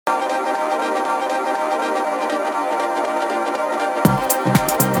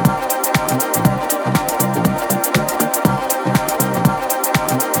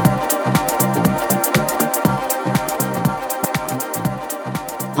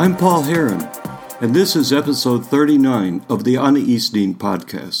I'm Paul Heron, and this is episode 39 of the Anais Nin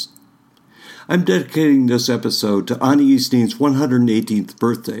podcast. I'm dedicating this episode to Anais Nin's 118th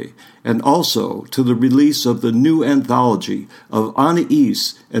birthday, and also to the release of the new anthology of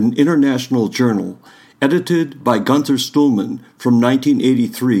Anais, an international journal, edited by Gunther Stuhlmann from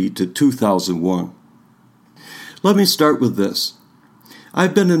 1983 to 2001. Let me start with this.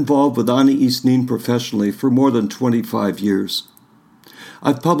 I've been involved with Anais Nin professionally for more than 25 years.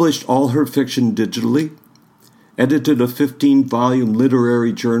 I've published all her fiction digitally, edited a 15-volume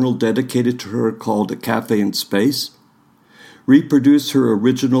literary journal dedicated to her called A Cafe in Space, reproduced her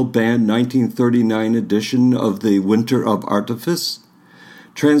original banned 1939 edition of The Winter of Artifice,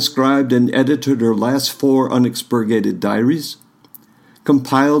 transcribed and edited her last 4 unexpurgated diaries,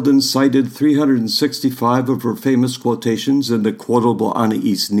 compiled and cited 365 of her famous quotations in the quotable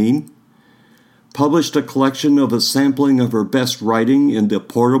Anais Nin, published a collection of a sampling of her best writing in the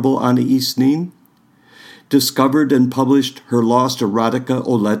portable Anais Nin, discovered and published her lost erotica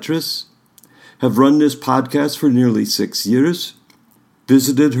aux lettres, have run this podcast for nearly 6 years,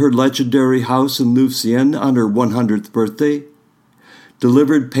 visited her legendary house in Louvciennes on her 100th birthday,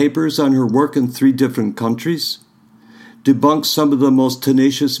 delivered papers on her work in 3 different countries, debunked some of the most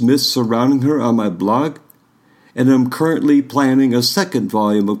tenacious myths surrounding her on my blog, and am currently planning a 2nd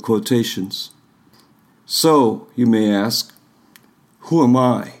volume of quotations. So, you may ask, who am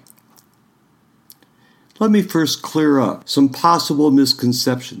I? Let me first clear up some possible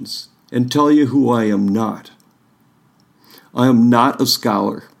misconceptions and tell you who I am not. I am not a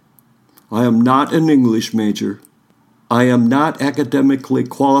scholar. I am not an English major. I am not academically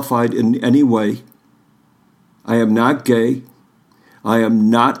qualified in any way. I am not gay. I am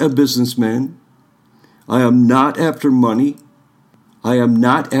not a businessman. I am not after money. I am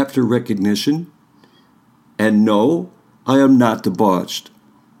not after recognition. And no, I am not debauched.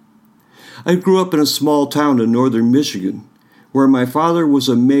 I grew up in a small town in northern Michigan, where my father was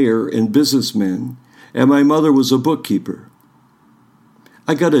a mayor and businessman, and my mother was a bookkeeper.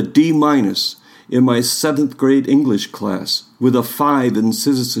 I got a D- in my 7th grade English class with a 5 in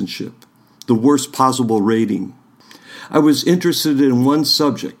citizenship, the worst possible rating. I was interested in one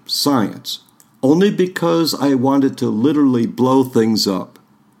subject, science, only because I wanted to literally blow things up.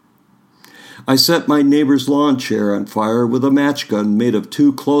 I set my neighbor's lawn chair on fire with a match gun made of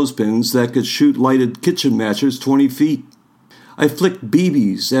 2 clothespins that could shoot lighted kitchen matches 20 feet. I flicked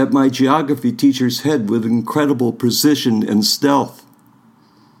BBs at my geography teacher's head with incredible precision and stealth.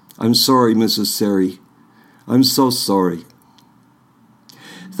 I'm sorry, Mrs. Sari. I'm so sorry.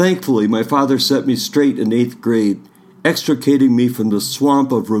 Thankfully, my father set me straight in 8th grade, extricating me from the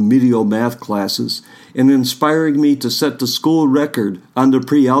swamp of remedial math classes and inspiring me to set the school record on the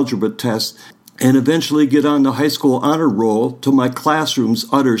pre-algebra test and eventually get on the high school honor roll to my classroom's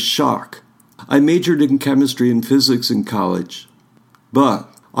utter shock. I majored in chemistry and physics in college, but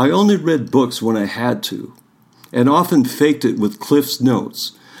I only read books when I had to, and often faked it with Cliff's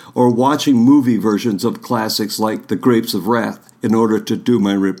Notes or watching movie versions of classics like The Grapes of Wrath in order to do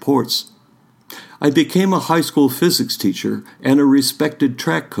my reports. I became a high school physics teacher and a respected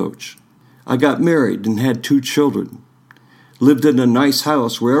track coach. I got married and had 2 children. Lived in a nice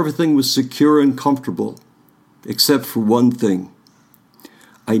house where everything was secure and comfortable, except for one thing.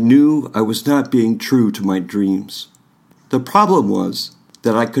 I knew I was not being true to my dreams. The problem was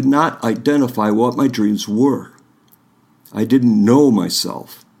that I could not identify what my dreams were. I didn't know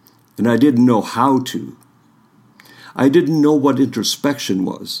myself, and I didn't know how to. I didn't know what introspection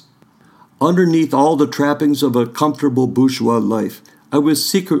was. Underneath all the trappings of a comfortable bourgeois life, I was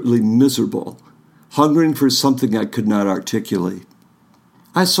secretly miserable, hungering for something I could not articulate.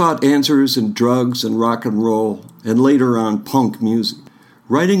 I sought answers in drugs and rock and roll, and later on punk music.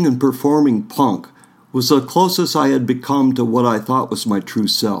 Writing and performing punk was the closest I had become to what I thought was my true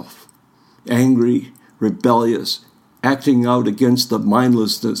self. Angry, rebellious, acting out against the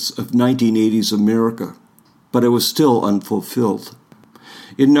mindlessness of 1980s America, but I was still unfulfilled.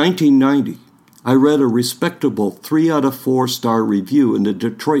 In 1990, I read a respectable 3 out of 4 star review in the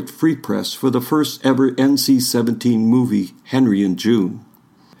Detroit Free Press for the first ever NC-17 movie, Henry and June.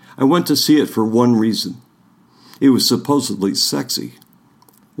 I went to see it for one reason. It was supposedly sexy.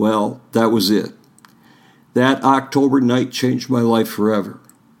 Well, that was it. That October night changed my life forever.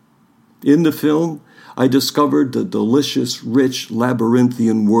 In the film, I discovered the delicious, rich,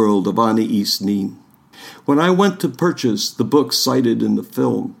 labyrinthian world of Anais Nin. When I went to purchase the books cited in the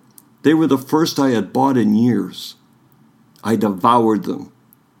film, they were the first I had bought in years. I devoured them.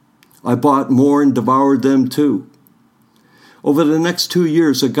 I bought more and devoured them too. Over the next 2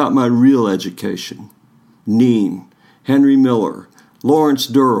 years, I got my real education. Nin, Henry Miller, Lawrence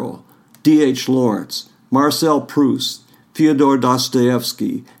Durrell, D.H. Lawrence, Marcel Proust, Fyodor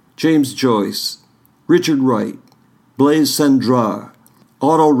Dostoevsky, James Joyce, Richard Wright, Blaise Cendrars,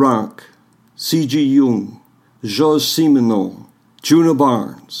 Otto Rank, C.G. Jung, Georges Simenon, Juno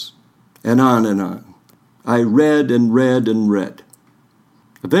Barnes, and on and on. I read and read and read.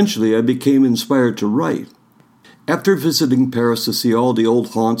 Eventually, I became inspired to write. After visiting Paris to see all the old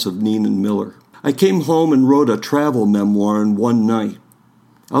haunts of Nin and Miller, I came home and wrote a travel memoir in one night.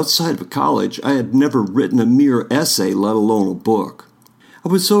 Outside of college, I had never written a mere essay, let alone a book. I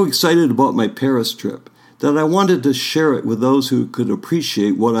was so excited about my Paris trip that I wanted to share it with those who could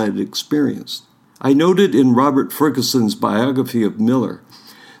appreciate what I had experienced. I noted in Robert Ferguson's biography of Miller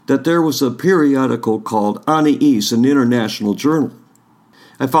that there was a periodical called Anais, an international journal.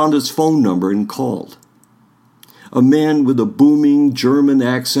 I found its phone number and called. A man with a booming,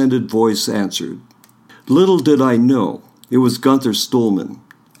 German-accented voice answered. Little did I know it was Gunther Stuhlmann,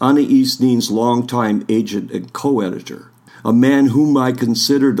 Anais Nin's longtime agent and co-editor, a man whom I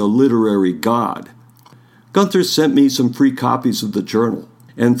considered a literary god. Gunther sent me some free copies of the journal,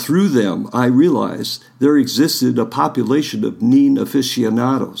 and through them I realized there existed a population of Nin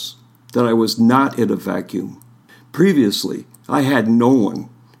aficionados, that I was not in a vacuum. Previously, I had no one,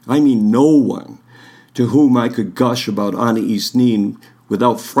 to whom I could gush about Anais Nin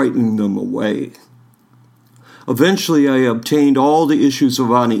without frightening them away. Eventually, I obtained all the issues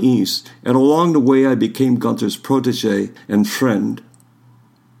of Anais, and along the way I became Gunther's protégé and friend.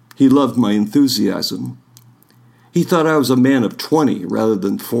 He loved my enthusiasm. He thought I was a man of 20 rather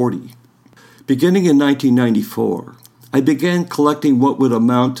than 40. Beginning in 1994, I began collecting what would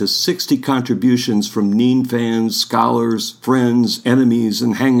amount to 60 contributions from Nin fans, scholars, friends, enemies,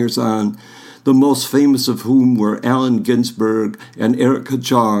 and hangers-on, the most famous of whom were Allen Ginsberg and Erica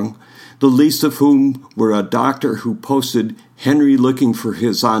Jong, the least of whom were a doctor who posted Henry looking for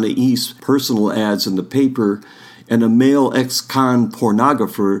his Anais personal ads in the paper, and a male ex-con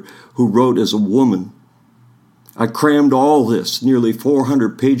pornographer who wrote as a woman. I crammed all this, nearly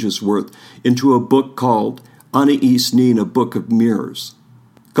 400 pages worth, into a book called Anais Nin, A Book of Mirrors.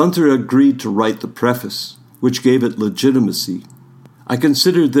 Gunther agreed to write the preface, which gave it legitimacy. I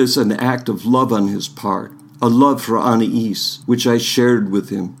considered this an act of love on his part, a love for Anais, which I shared with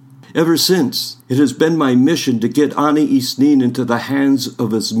him. Ever since, it has been my mission to get Anais Nin into the hands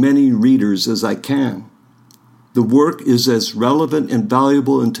of as many readers as I can. The work is as relevant and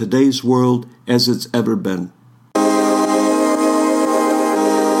valuable in today's world as it's ever been.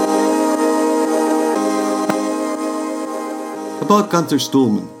 About Gunther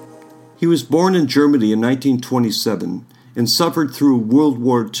Stuhlmann. He was born in Germany in 1927 and suffered through World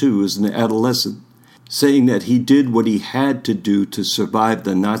War II as an adolescent, saying that he did what he had to do to survive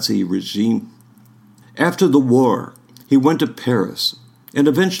the Nazi regime. After the war, he went to Paris and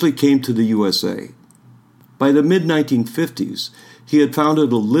eventually came to the USA. By the mid-1950s, he had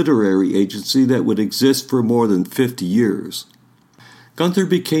founded a literary agency that would exist for more than 50 years. Gunther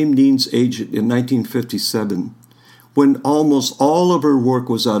became Nin's agent in 1957, when almost all of her work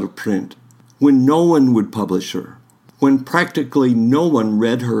was out of print, when no one would publish her, when practically no one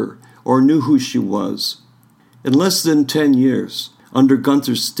read her or knew who she was. In less than 10 years, under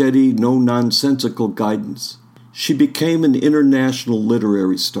Gunther's steady, no-nonsensical guidance, she became an international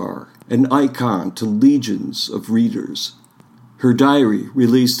literary star, an icon to legions of readers. Her diary,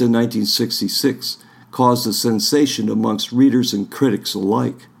 released in 1966, caused a sensation amongst readers and critics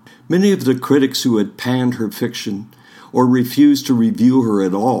alike. Many of the critics who had panned her fiction or refused to review her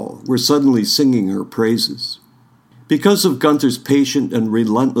at all were suddenly singing her praises. Because of Gunther's patient and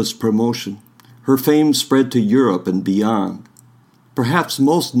relentless promotion, her fame spread to Europe and beyond, perhaps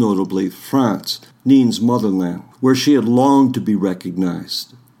most notably France, Nin's motherland, where she had longed to be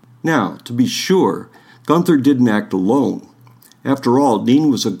recognized. Now, to be sure, Gunther didn't act alone. After all,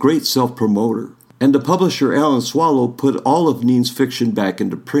 Nin was a great self-promoter, and the publisher Alan Swallow put all of Nin's fiction back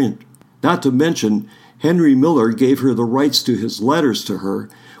into print. Not to mention, Henry Miller gave her the rights to his letters to her,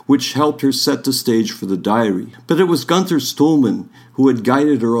 which helped her set the stage for the diary. But it was Gunther Stuhlmann who had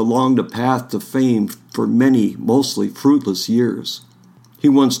guided her along the path to fame for many, mostly fruitless years. He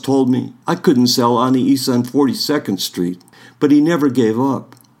once told me, I couldn't sell Anais on 42nd Street, but he never gave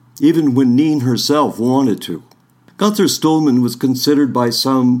up, even when Nin herself wanted to. Gunther Stuhlmann was considered by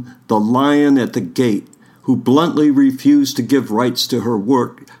some the lion at the gate, who bluntly refused to give rights to her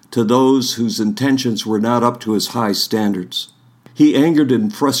work to those whose intentions were not up to his high standards. He angered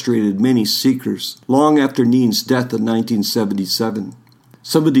and frustrated many seekers long after Nin's death in 1977.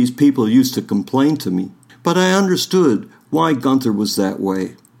 Some of these people used to complain to me, but I understood why Gunther was that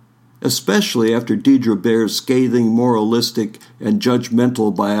way. especially after Deidre Baer's scathing, moralistic, and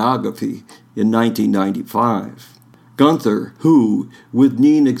judgmental biography in 1995. Gunther, who, with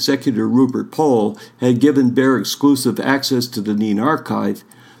Nin executor Rupert Pohl, had given Baer exclusive access to the Nin archive,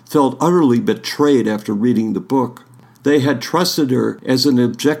 felt utterly betrayed after reading the book. They had trusted her as an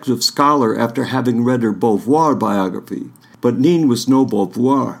objective scholar after having read her Beauvoir biography, but Nin was no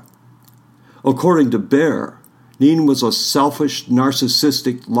Beauvoir. According to Baer, Nin was a selfish,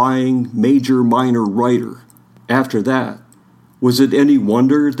 narcissistic, lying, major-minor writer. After that, was it any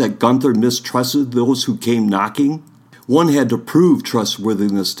wonder that Gunther mistrusted those who came knocking? One had to prove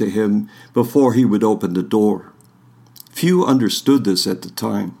trustworthiness to him before he would open the door. Few understood this at the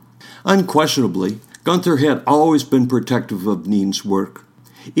time. Unquestionably, Gunther had always been protective of Nin's work.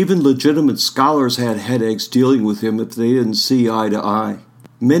 Even legitimate scholars had headaches dealing with him if they didn't see eye to eye.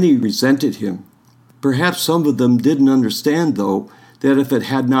 Many resented him. Perhaps some of them didn't understand, though, that if it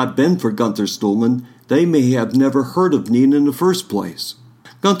had not been for Gunther Stuhlmann, they may have never heard of Nin in the first place.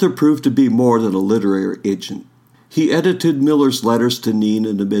 Gunther proved to be more than a literary agent. He edited Miller's letters to Nin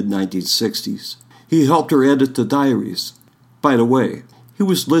in the mid-1960s. He helped her edit the diaries. By the way, he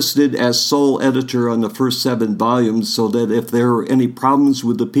was listed as sole editor on the first 7 volumes so that if there were any problems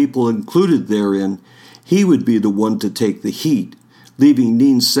with the people included therein, he would be the one to take the heat, leaving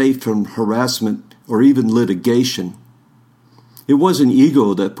Nin safe from harassment or even litigation. It wasn't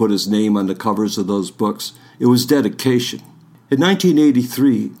ego that put his name on the covers of those books. It was dedication. In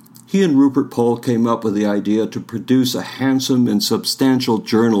 1983, he and Rupert Pohl came up with the idea to produce a handsome and substantial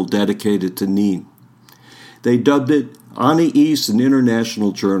journal dedicated to Nin. They dubbed it Anais Nin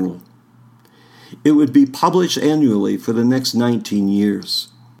International Journal. It would be published annually for the next 19 years.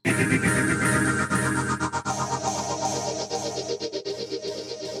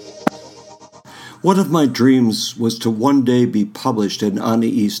 One of my dreams was to one day be published in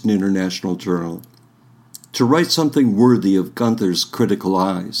Anais Nin International Journal, to write something worthy of Gunther's critical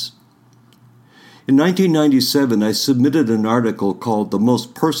eyes. In 1997, I submitted an article called The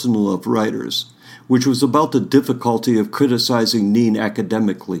Most Personal of Writers, which was about the difficulty of criticizing Nin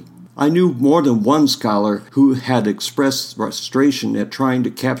academically. I knew more than one scholar who had expressed frustration at trying to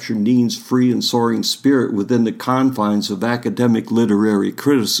capture Nin's free and soaring spirit within the confines of academic literary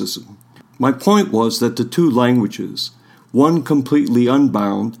criticism. My point was that the two languages, one completely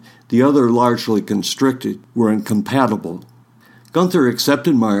unbound, the other largely constricted, were incompatible. Gunther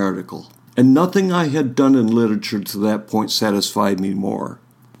accepted my article, and nothing I had done in literature to that point satisfied me more.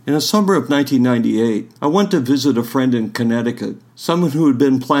 In the summer of 1998, I went to visit a friend in Connecticut, someone who had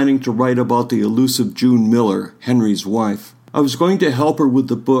been planning to write about the elusive June Miller, Henry's wife. I was going to help her with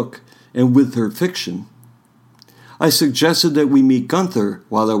the book and with her fiction. I suggested that we meet Gunther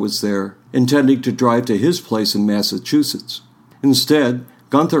while I was there, intending to drive to his place in Massachusetts. Instead,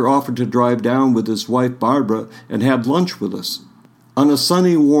 Gunther offered to drive down with his wife Barbara and have lunch with us. On a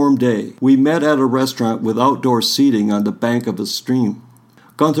sunny, warm day, we met at a restaurant with outdoor seating on the bank of a stream.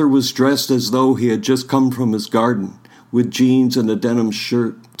 Gunther was dressed as though he had just come from his garden, with jeans and a denim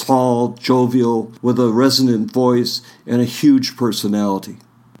shirt, tall, jovial, with a resonant voice and a huge personality.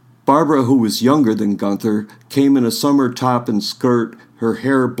 Barbara, who was younger than Gunther, came in a summer top and skirt, her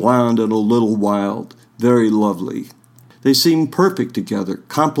hair blonde and a little wild, very lovely. They seemed perfect together,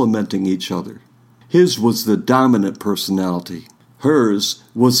 complementing each other. His was the dominant personality. Hers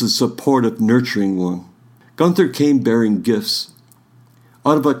was the supportive, nurturing one. Gunther came bearing gifts.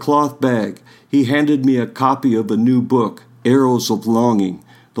 Out of a cloth bag, he handed me a copy of a new book, Arrows of Longing,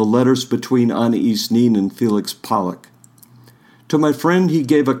 the letters between Anais Nin and Felix Pollock. To my friend, he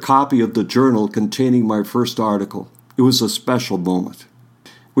gave a copy of the journal containing my first article. It was a special moment.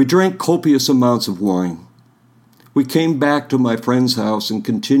 We drank copious amounts of wine. We came back to my friend's house and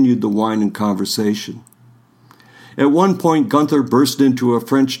continued the wine and conversation. At one point, Gunther burst into a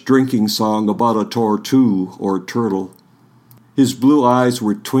French drinking song about a tortue, or turtle. His blue eyes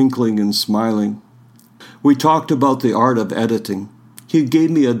were twinkling and smiling. We talked about the art of editing. He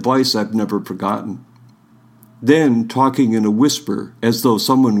gave me advice I've never forgotten. Then, talking in a whisper, as though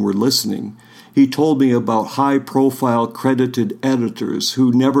someone were listening, he told me about high-profile credited editors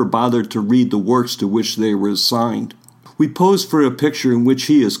who never bothered to read the works to which they were assigned. We posed for a picture in which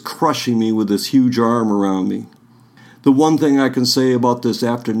he is crushing me with his huge arm around me. The one thing I can say about this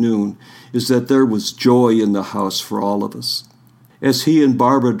afternoon is that there was joy in the house for all of us. As he and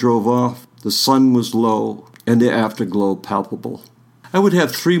Barbara drove off, the sun was low and the afterglow palpable. I would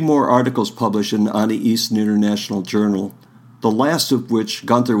have 3 more articles published in Anais Nin International Journal, the last of which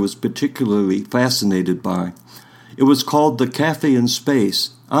Gunther was particularly fascinated by. It was called The Cafe in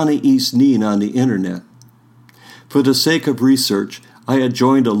Space, Anais Nin on the Internet. For the sake of research, I had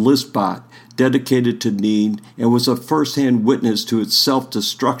joined a list bot dedicated to Nin and was a first-hand witness to its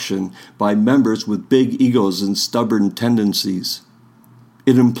self-destruction by members with big egos and stubborn tendencies.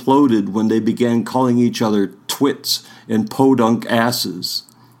 It imploded when they began calling each other twits and podunk asses.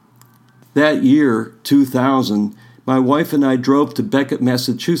 That year, 2000, my wife and I drove to Beckett,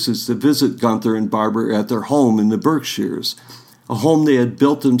 Massachusetts to visit Gunther and Barbara at their home in the Berkshires, a home they had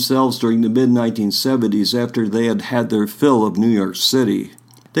built themselves during the mid-1970s after they had had their fill of New York City.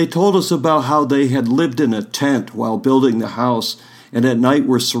 They told us about how they had lived in a tent while building the house and at night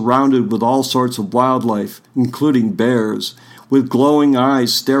were surrounded with all sorts of wildlife, including bears, with glowing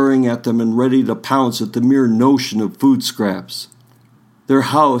eyes staring at them and ready to pounce at the mere notion of food scraps. Their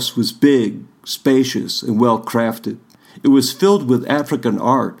house was big, spacious, and well-crafted. It was filled with African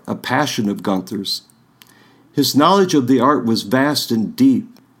art, a passion of Gunther's. His knowledge of the art was vast and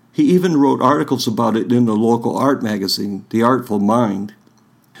deep. He even wrote articles about it in the local art magazine, The Artful Mind.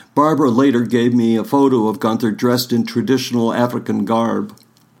 Barbara later gave me a photo of Gunther dressed in traditional African garb.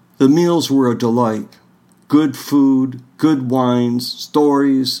 The meals were a delight. Good food, good wines,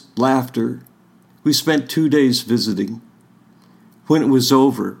 stories, laughter. We spent 2 days visiting. When it was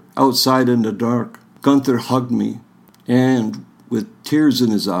over, outside in the dark, Gunther hugged me and, with tears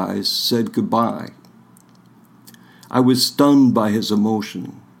in his eyes, said goodbye. I was stunned by his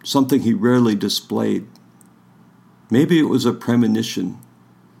emotion, something he rarely displayed. Maybe it was a premonition.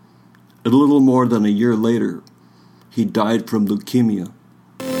 A little more than a year later, he died from leukemia.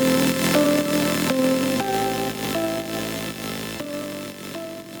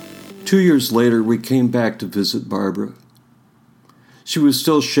 Two years later, we came back to visit Barbara. She was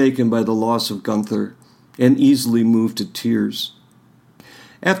still shaken by the loss of Gunther and easily moved to tears.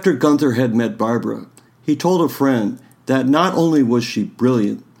 After Gunther had met Barbara, he told a friend that not only was she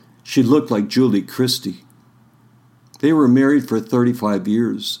brilliant, she looked like Julie Christie. They were married for 35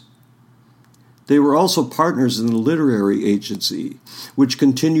 years. They were also partners in a literary agency, which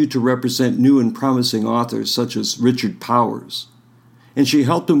continued to represent new and promising authors such as Richard Powers. And she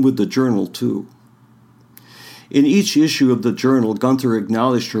helped him with the journal, too. In each issue of the journal, Gunther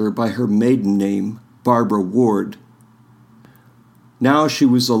acknowledged her by her maiden name, Barbara Ward. Now she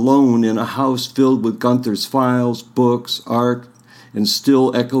was alone in a house filled with Gunther's files, books, art, and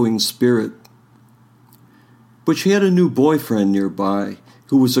still echoing spirit. But she had a new boyfriend nearby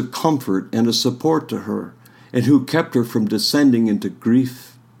who was a comfort and a support to her, and who kept her from descending into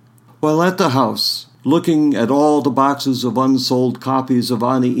grief. While at the house, looking at all the boxes of unsold copies of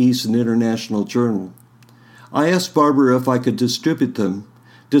Anais Nin International Journal, I asked Barbara if I could distribute them,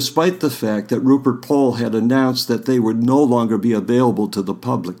 despite the fact that Rupert Pohl had announced that they would no longer be available to the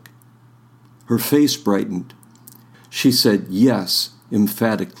public. Her face brightened. She said yes,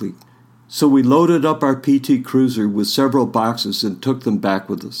 emphatically. So we loaded up our PT Cruiser with several boxes and took them back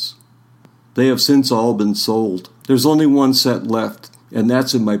with us. They have since all been sold. There's only one set left, and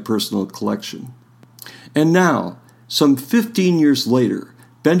that's in my personal collection. And now, some 15 years later,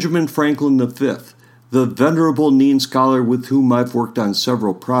 Benjamin Franklin V, the venerable Nin scholar with whom I've worked on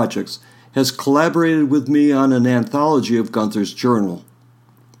several projects, has collaborated with me on an anthology of Gunther's journal.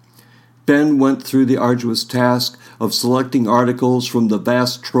 Ben went through the arduous task of selecting articles from the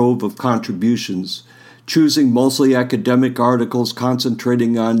vast trove of contributions, choosing mostly academic articles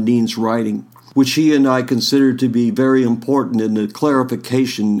concentrating on Nin's writing, which he and I consider to be very important in the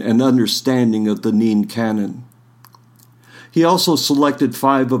clarification and understanding of the Nin canon. He also selected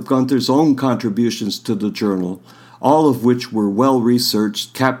 5 of Gunther's own contributions to the journal, all of which were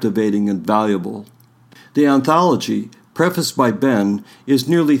well-researched, captivating, and valuable. The anthology, prefaced by Ben, is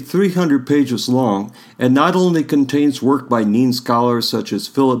nearly 300 pages long and not only contains work by Nin scholars such as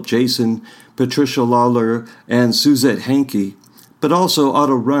Philip Jason, Patricia Lawler, and Suzette Hankey, but also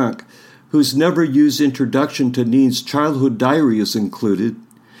Otto Rank, whose never-used introduction to Nin's childhood diary is included,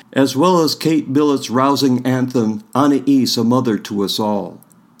 as well as Kate Millett's rousing anthem, Anais, a Mother to Us All.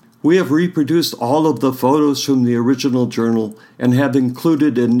 We have reproduced all of the photos from the original journal and have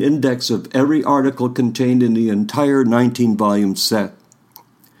included an index of every article contained in the entire 19-volume set.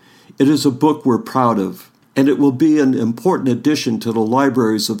 It is a book we're proud of, and it will be an important addition to the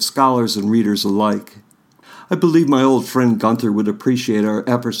libraries of scholars and readers alike. I believe my old friend Gunther would appreciate our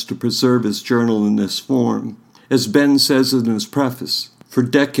efforts to preserve his journal in this form. As Ben says in his preface, for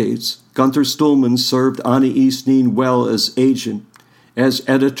decades, Gunther Stuhlmann served Anais Nin well as agent, as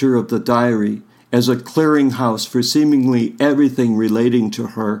editor of the diary, as a clearinghouse for seemingly everything relating to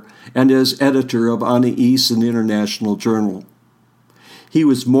her, and as editor of Anais Nin International Journal. He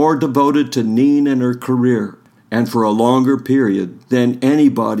was more devoted to Nin and her career, and for a longer period, than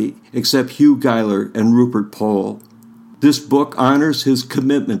anybody except Hugh Geiler and Rupert Pohl. This book honors his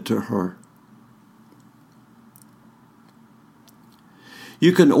commitment to her.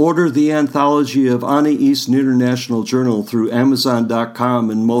 You can order the anthology of Anais Nin International Journal through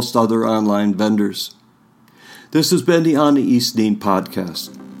Amazon.com and most other online vendors. This has been the Anais Nin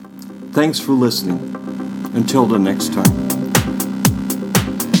Podcast. Thanks for listening. Until the next time.